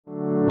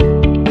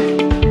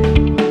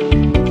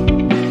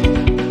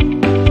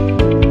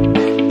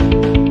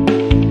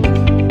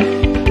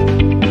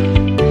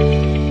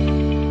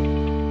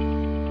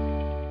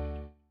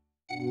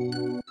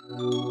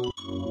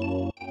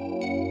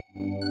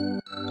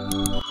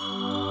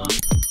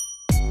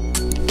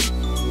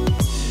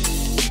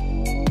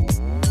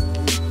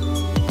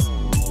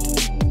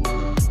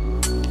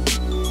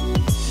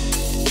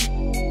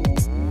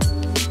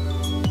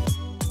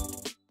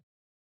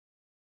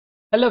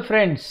Hello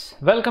friends,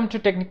 welcome to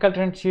Technical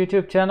Trends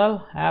YouTube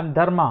channel. I am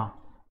Dharma.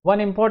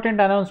 One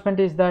important announcement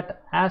is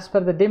that as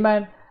per the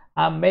demand,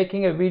 I am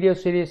making a video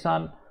series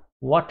on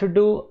what to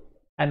do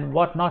and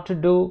what not to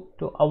do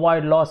to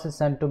avoid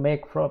losses and to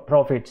make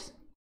profits.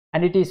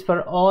 And it is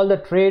for all the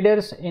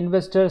traders,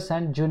 investors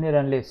and junior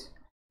analysts.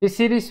 This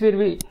series will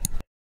be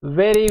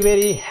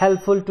very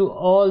helpful to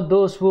all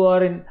those who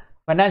are in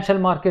financial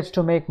markets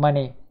to make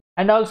money.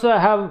 And also I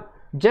have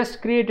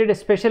just created a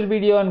special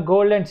video on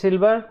gold and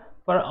silver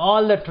for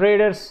all the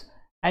traders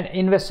and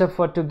investors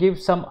to give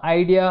some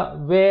idea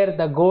where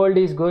the gold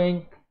is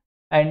going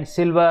and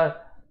silver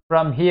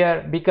from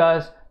here,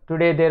 because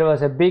today there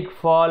was a big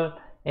fall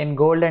in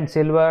gold and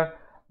silver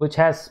which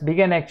has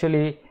begun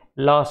actually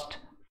last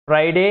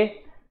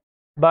Friday,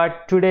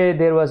 but today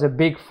there was a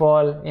big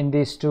fall in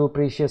these two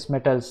precious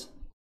metals.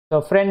 So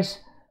friends,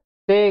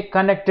 stay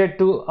connected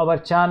to our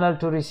channel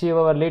to receive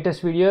our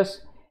latest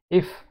videos.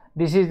 If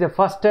this is the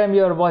first time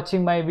you are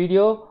watching my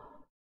video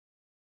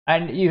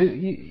and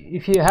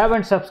if you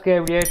haven't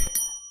subscribed yet,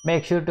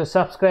 make sure to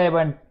subscribe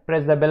and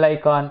press the bell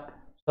icon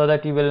so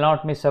that you will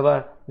not miss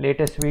our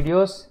latest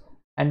videos.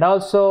 And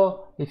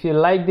also, if you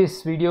like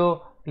this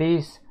video,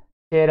 please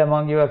share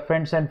among your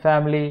friends and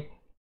family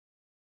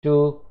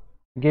to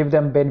give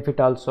them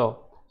benefit also.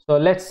 So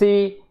let's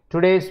see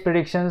today's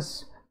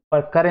predictions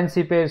for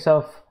currency pairs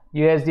of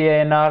USD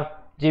INR,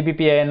 GBP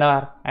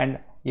INR and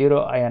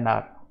Euro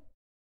INR.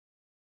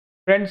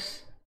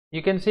 Friends,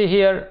 you can see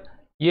here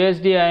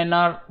USD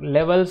INR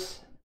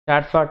levels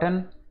chart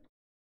pattern.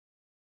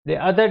 The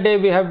other day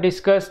we have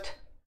discussed,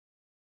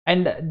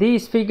 and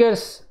these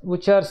figures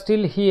which are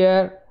still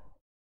here,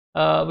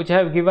 which I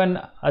have given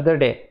other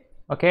day,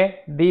 okay,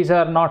 these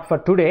are not for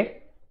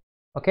today,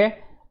 okay.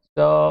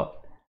 So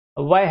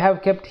why I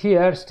have kept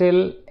here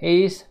still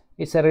is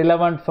it's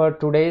relevant for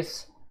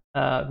today's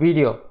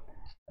video.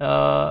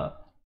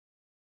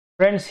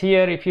 Friends,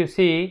 here if you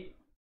see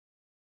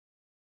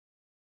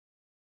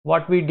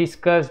what we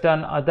discussed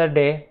on other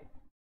day,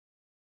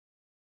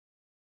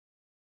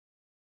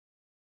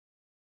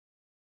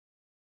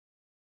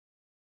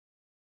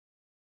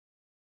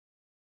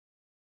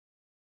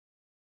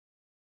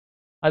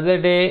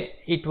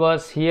 it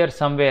was here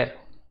somewhere,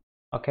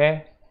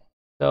 okay.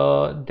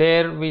 So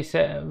there we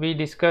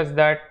discussed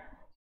that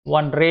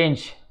one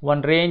range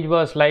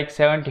was like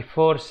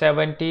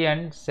 74.70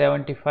 and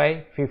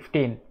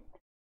 75.15.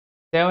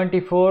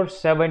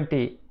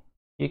 74.70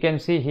 you can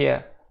see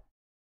here.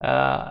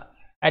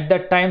 At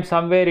that time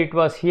somewhere it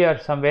was here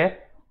somewhere.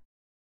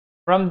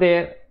 From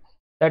there,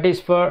 that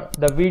is for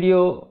the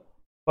video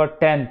for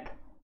 10th.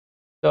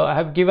 So I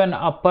have given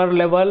upper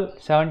level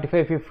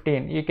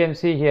 75.15. you can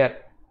see here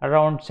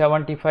around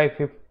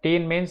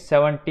 75.15 means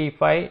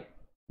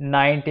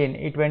 75.19.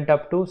 it went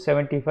up to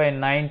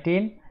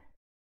 75.19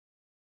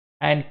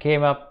 and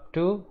came up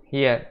to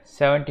here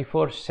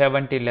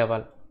 74.70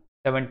 level,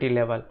 70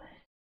 level.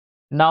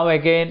 Now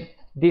again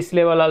this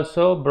level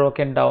also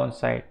broken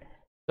downside.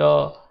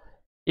 So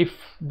if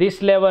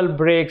this level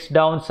breaks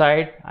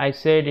downside, I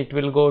said it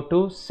will go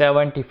to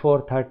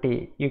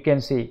 74.30. you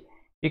can see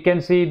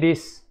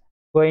this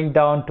going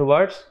down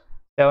towards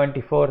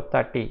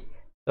 74.30.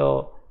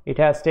 so it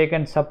has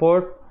taken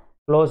support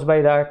close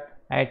by that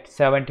at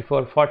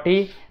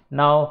 74.40.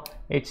 now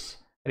it's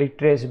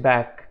retraced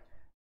back,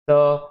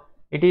 so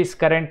it is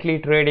currently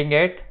trading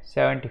at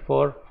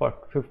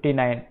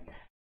 74.59.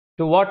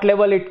 to what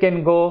level it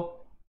can go?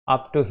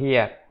 Up to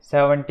here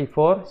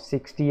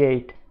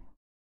 74.68,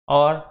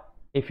 or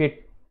if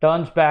it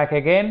turns back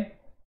again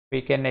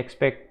we can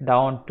expect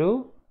down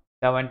to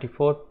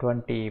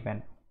 74.20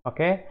 even,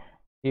 okay.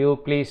 You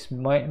please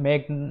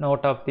make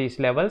note of these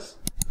levels,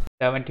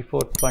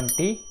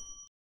 74.20,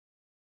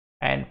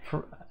 and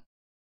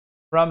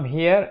from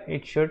here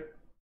it should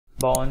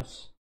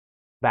bounce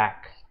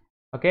back,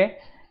 okay.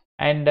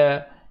 And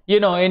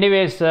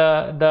anyways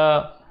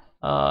the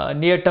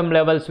near term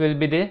levels will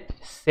be the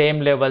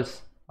same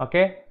levels,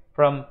 okay,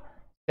 from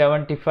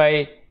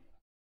 75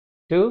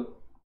 to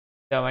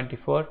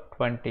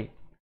 74.20.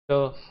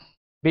 so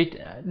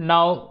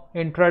now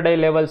intraday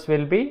levels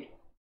will be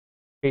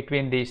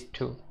between these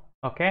two,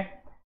 okay.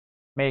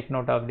 Make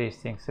note of these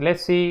things.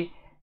 Let's see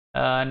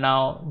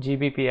now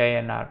GBP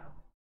INR.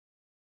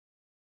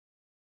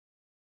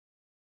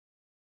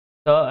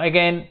 So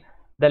again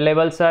the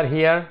levels are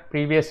here,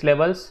 previous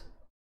levels.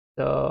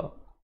 So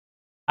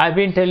I've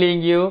been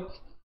telling you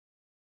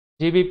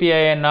GBP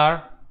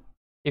INR,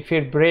 if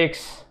it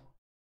breaks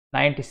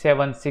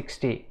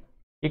 97.60,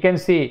 you can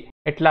see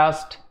at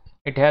last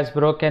it has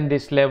broken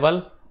this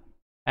level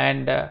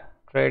and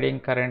trading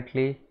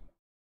currently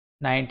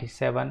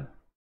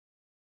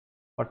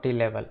 97.40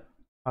 level,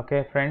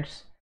 okay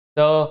friends.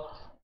 So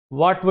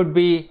what would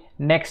be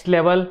next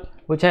level,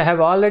 which I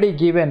have already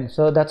given,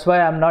 so that's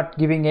why I'm not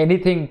giving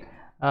anything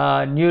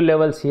new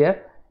levels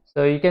here.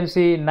 So you can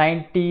see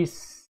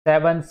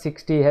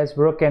 97.60 has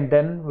broken,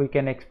 then we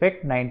can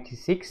expect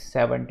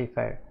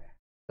 96.75.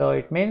 so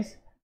it means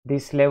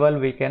this level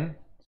we can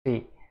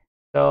see.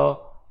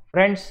 So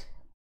friends,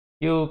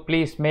 you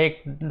please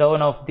make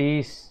note of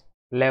these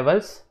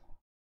levels.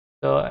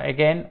 So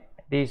again,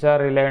 these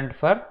are relevant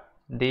for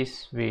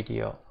this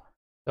video.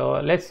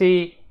 So let's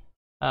see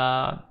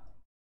euro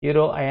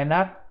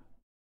INR.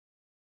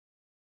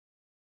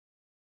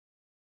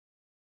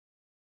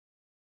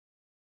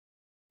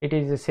 It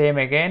is the same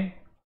again.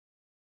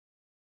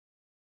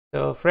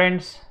 So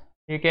friends,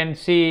 you can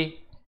see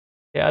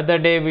the other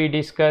day we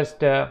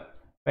discussed,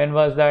 when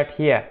was that?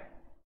 Here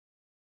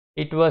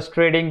it was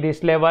trading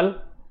this level.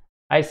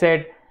 I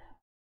said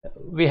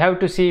we have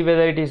to see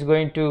whether it is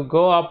going to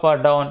go up or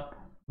down,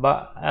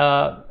 but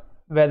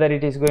whether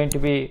it is going to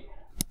be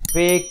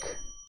fake,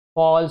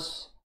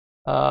 false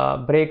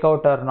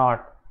breakout or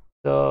not.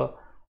 So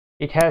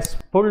it has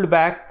pulled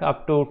back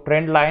up to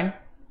trend line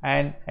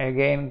and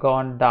again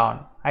gone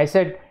down. I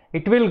said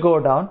it will go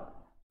down,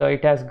 so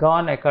it has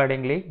gone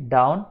accordingly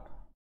down,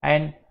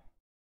 and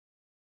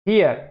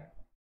here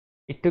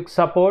it took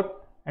support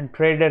and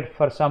traded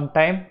for some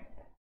time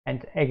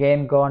and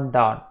again gone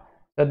down.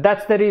 So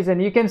that's the reason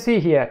you can see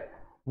here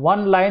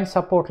one line,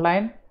 support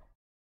line.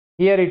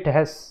 Here it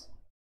has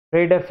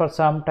traded for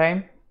some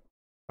time,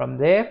 from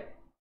there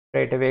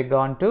straight away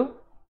gone to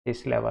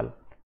this level.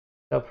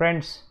 So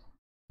friends,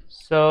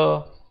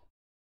 so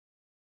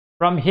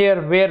from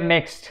here, where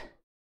next?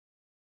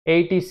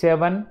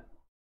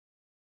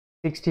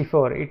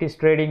 87.64. It is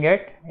trading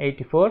at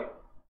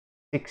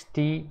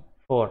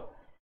 84.64.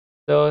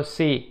 So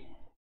see,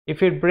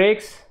 if it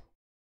breaks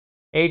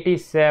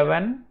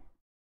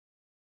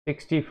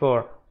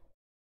 87.64,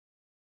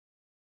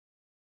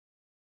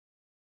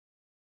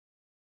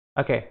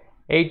 okay,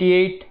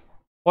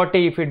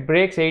 88.40. If it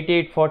breaks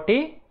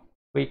 88.40,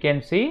 we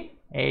can see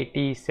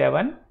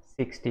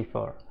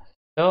 87.64.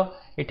 So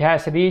it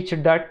has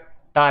reached that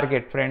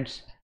target,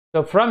 friends.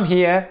 So from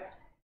here,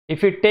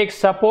 if it takes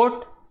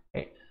support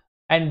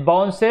and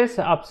bounces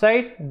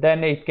upside,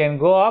 then it can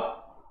go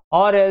up,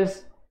 or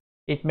else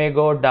it may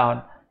go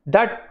down.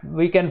 That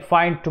we can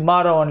find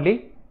tomorrow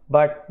only,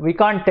 but we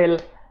can't tell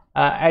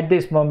at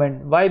this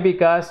moment. Why?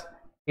 Because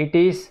it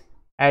is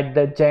at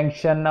the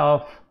junction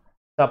of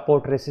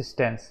support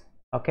resistance.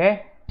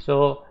 Okay,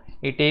 so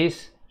it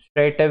is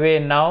straight away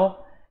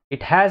now.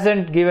 It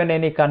hasn't given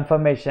any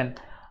confirmation.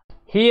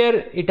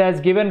 Here it has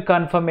given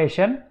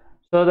confirmation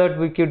so that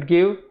we could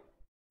give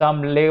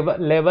some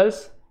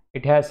levels.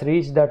 It has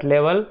reached that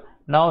level.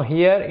 Now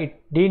here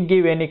it didn't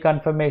give any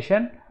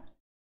confirmation,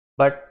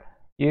 but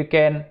you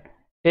can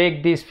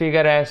take this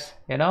figure as,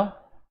 you know,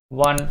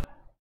 one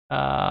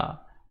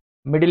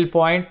middle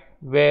point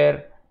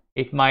where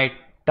it might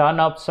turn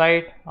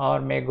upside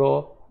or may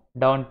go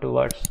down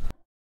towards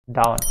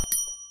down.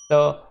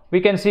 So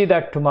we can see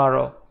that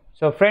tomorrow.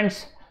 So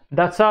friends,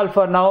 that's all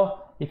for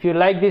now. If you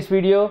like this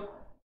video,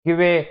 give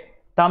a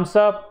thumbs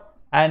up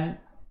and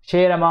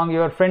share among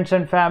your friends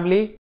and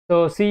family.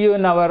 So see you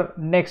in our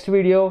next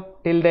video.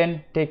 Till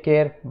then, take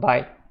care.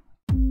 Bye.